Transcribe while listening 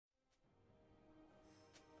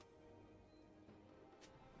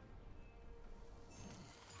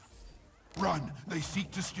Run! They seek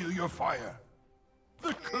to steal your fire!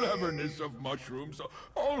 The cleverness of mushrooms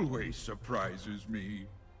always surprises me.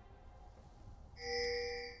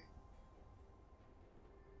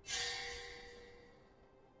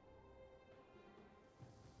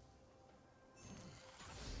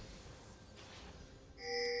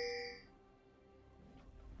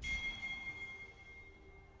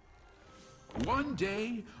 One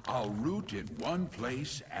day, I'll root in one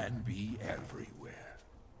place and be everywhere.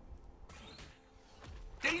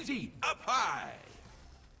 Daisy, up high!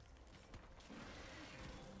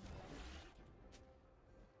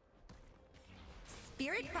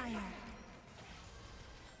 Spirit fire.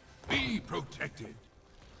 Be protected.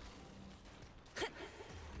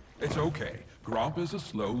 It's okay. Gromp is a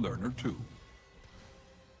slow learner, too.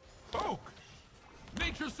 Poke!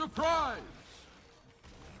 Nature's surprise!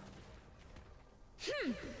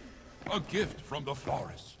 A gift from the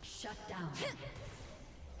forest. Shut down.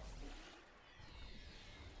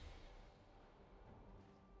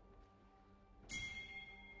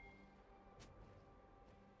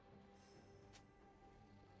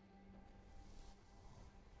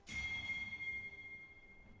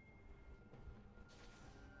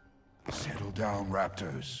 Settle down,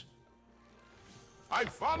 raptors. I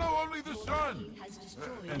follow only the sun.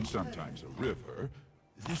 And sometimes a river.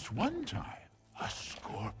 This one time, a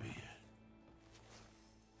scorpion.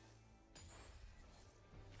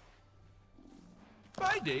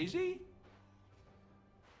 Bye, Daisy.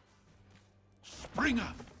 Spring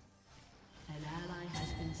up. An ally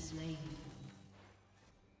has been slain.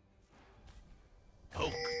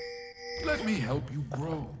 Poke. Let me help you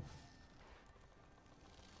grow.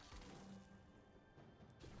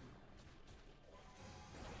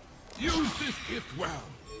 Use this gift well.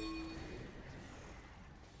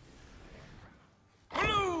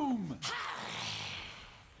 Bloom!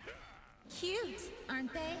 Cute,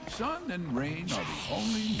 aren't they? Sun and rain are the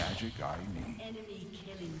only magic I need. Enemy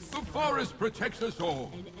killing. The forest protects us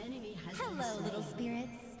all. An enemy has been Hello, slain. little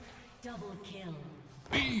spirits. Double kill.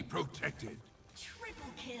 Be protected.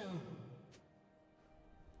 Triple kill.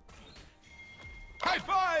 High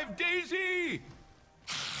five, Daisy!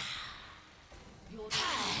 Your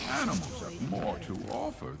Animals have more to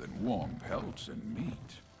offer than warm pelts and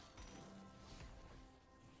meat.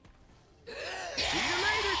 See you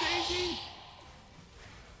later, Daisy!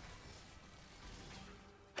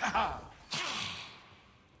 Ha!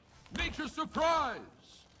 Nature's surprise!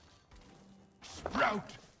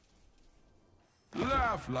 Sprout!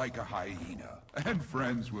 Laugh like a hyena, and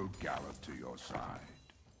friends will gallop to your side.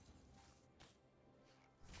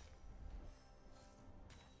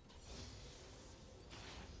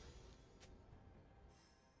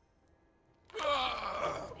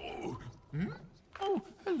 Oh,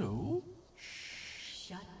 hello.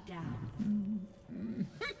 shut down.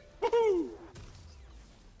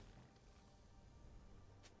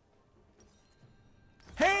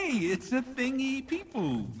 Hey, it's a thingy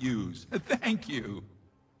people use. Thank you.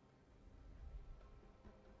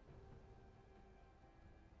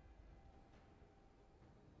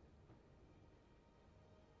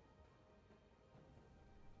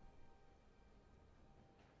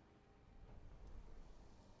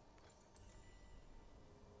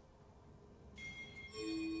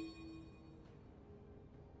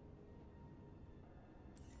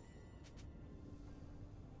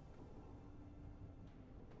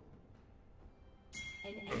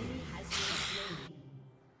 An enemy has been slain.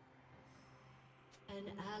 An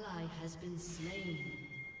ally has been slain.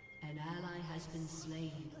 An ally has been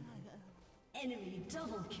slain. Enemy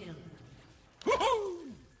double kill.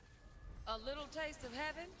 A little taste of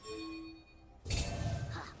heaven?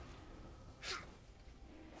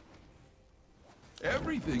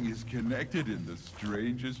 Everything is connected in the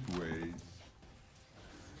strangest ways.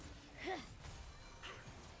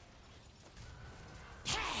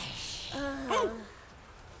 Oh!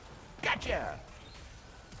 Gotcha!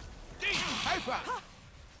 Ding! High five!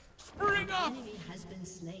 Spring up! Enemy has been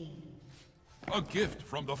slain. A gift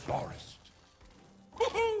from the forest.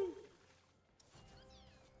 Woohoo!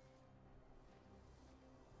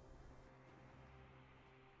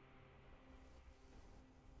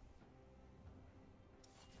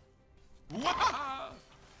 Wah!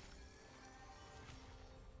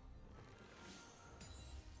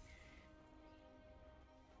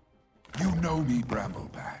 You know me,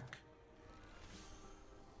 Brambleback.